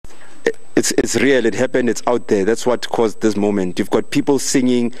It's real. It happened. It's out there. That's what caused this moment. You've got people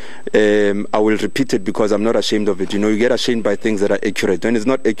singing. I will repeat it because I'm not ashamed of it. You know, you get ashamed by things that are accurate. When it's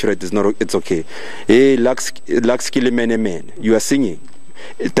not accurate, it's okay. Hey, Lux Kilimene man. You are singing.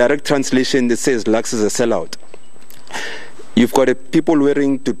 Direct translation, it says Lux is a sellout. You've got people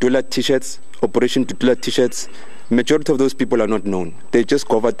wearing Dudula t-shirts, Operation Dudula t-shirts. Majority of those people are not known. They just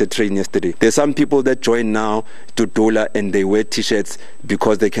covered the train yesterday. There's some people that join now to Dudula and they wear t-shirts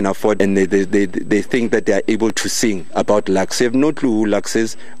because they can afford, and they think that they are able to sing about Lux. They have no clue who Lux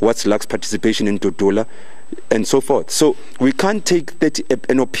is, what's Lux participation in Dudula, and so forth. So we can't take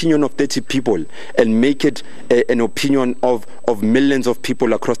an opinion of 30 people and make it an opinion of millions of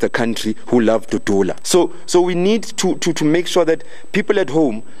people across the country who love Dudula. So we need to make sure that people at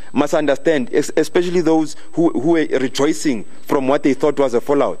home must understand, especially those who are rejoicing from what they thought was a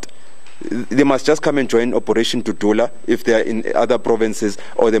fallout. They must just come and join Operation Dudula if they are in other provinces,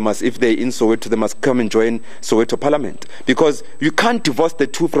 or if they're in Soweto, they must come and join Soweto Parliament, because you can't divorce the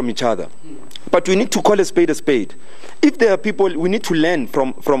two from each other. But we need to call a spade a spade. If there are people, we need to learn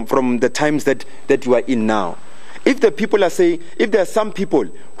from the times that you are in now. If the people are saying, if there are some people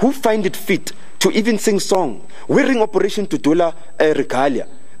who find it fit to even sing song wearing Operation Dudula regalia,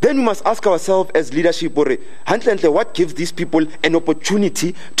 then we must ask ourselves as leadership, what gives these people an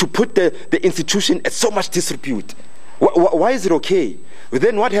opportunity to put the institution at so much disrepute? Why is it okay?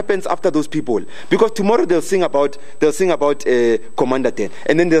 Then what happens after those people? Because tomorrow they'll sing about Commander 10,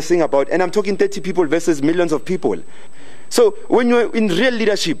 and then they'll sing about, and I'm talking 30 people versus millions of people. So when you're in real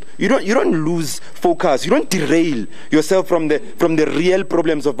leadership, you don't lose focus, you don't derail yourself from the real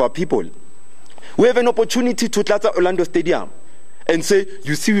problems of our people. We have an opportunity to Tlatsa Orlando Stadium and say,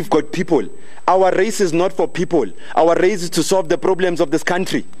 you see, we've got people. Our race is not for people. Our race is to solve the problems of this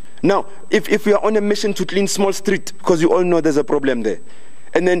country. Now, if we are on a mission to clean Small Street, because you all know there's a problem there,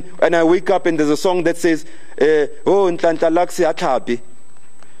 and I wake up and there's a song that says, oh, Nhlahla Lux athapi,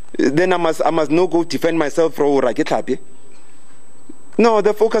 then I must no go defend myself from Rakethapi. No,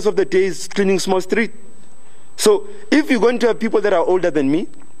 the focus of the day is cleaning Small Street. So if you're going to have people that are older than me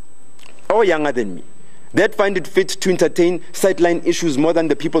or younger than me that find it fit to entertain sideline issues more than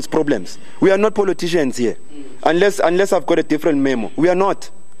the people's problems, we are not politicians here. Unless I've got a different memo. We are not.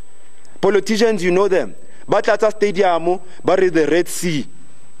 Politicians, you know them. But at a stadium, but the Red Sea.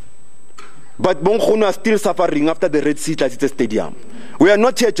 But Bongono are still suffering after the Red Sea at the stadium. We are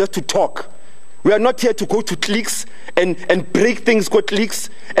not here just to talk. We are not here to go to cliques and break things, go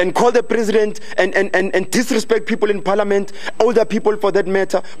cliques, and call the president and disrespect people in parliament, older people for that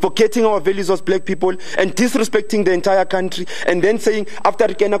matter, forgetting our values as black people and disrespecting the entire country, and then saying after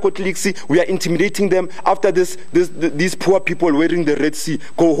Kena Kotliksi, we are intimidating them. After these poor people wearing the Red Sea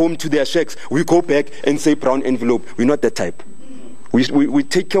go home to their shacks, we go back and say brown envelope. We're not that type. We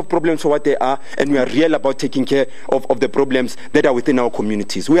take care of problems for what they are, and we are real about taking care of the problems that are within our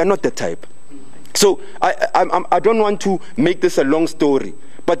communities. We are not that type. So I don't want to make this a long story,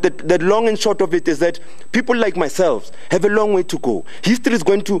 but the long and short of it is that people like myself have a long way to go. History is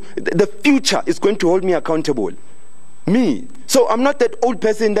the future is going to hold me accountable. Me. So I'm not that old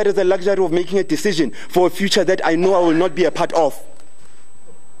person that has the luxury of making a decision for a future that I know I will not be a part of.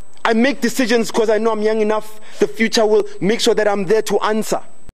 I make decisions because I know I'm young enough. The future will make sure that I'm there to answer.